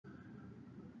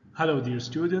Hello dear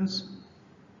students,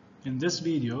 in this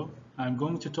video I'm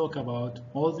going to talk about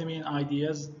all the main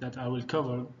ideas that I will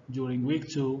cover during week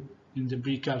 2 in the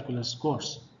Precalculus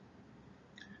course.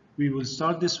 We will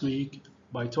start this week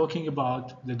by talking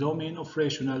about the domain of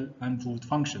rational and root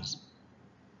functions.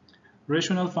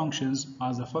 Rational functions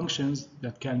are the functions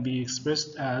that can be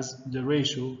expressed as the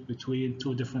ratio between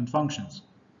two different functions,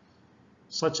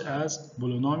 such as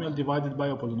polynomial divided by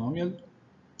a polynomial,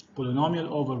 polynomial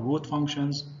over root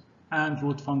functions, and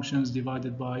root functions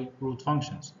divided by root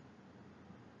functions.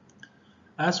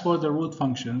 As for the root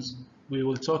functions, we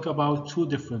will talk about two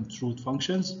different root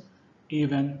functions,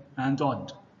 even and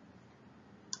odd.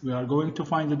 We are going to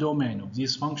find the domain of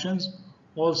these functions.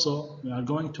 Also, we are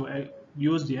going to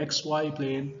use the xy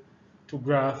plane to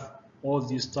graph all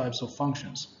these types of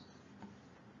functions.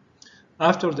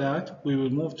 After that, we will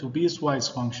move to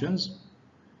piecewise functions.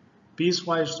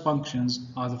 Piecewise functions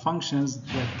are the functions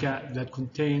that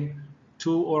contain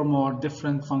two or more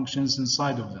different functions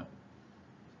inside of them.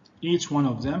 Each one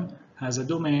of them has a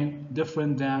domain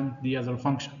different than the other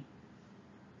function.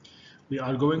 We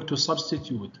are going to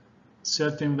substitute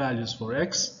certain values for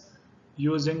x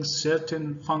using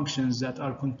certain functions that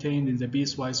are contained in the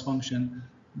piecewise function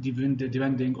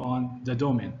depending on the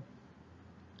domain.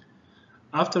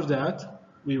 After that,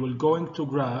 we will going to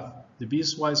graph the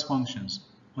piecewise functions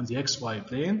on the xy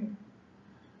plane,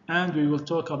 and we will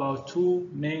talk about two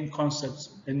main concepts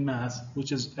in math,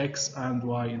 which is x and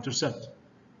y intercept.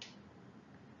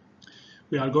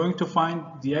 We are going to find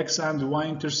the x and y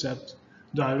intercept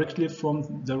directly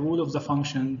from the rule of the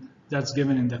function that's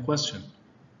given in the question,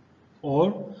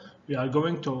 or we are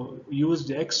going to use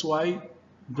the xy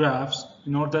graphs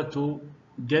in order to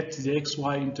get the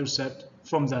xy intercept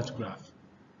from that graph.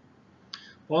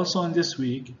 Also in this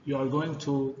week, you are going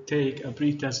to take a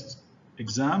pretest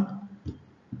exam.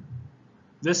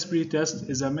 This pretest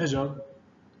is a measure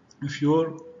of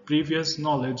your previous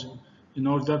knowledge in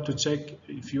order to check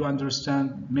if you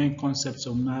understand main concepts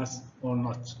of math or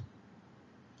not.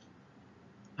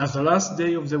 As the last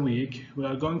day of the week, we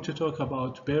are going to talk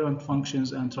about parent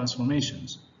functions and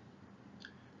transformations.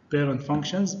 Parent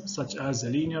functions such as the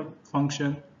linear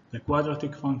function, the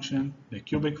quadratic function, the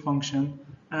cubic function,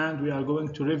 and we are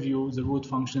going to review the root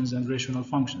functions and rational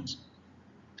functions.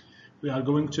 We are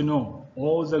going to know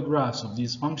all the graphs of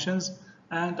these functions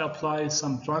and apply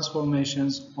some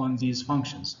transformations on these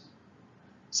functions,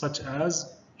 such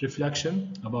as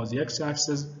reflection about the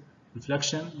x-axis,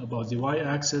 reflection about the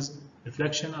y-axis,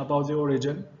 reflection about the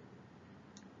origin,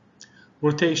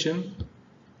 rotation,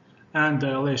 and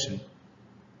dilation.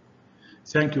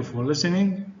 Thank you for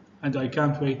listening, and I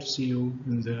can't wait to see you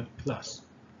in the class.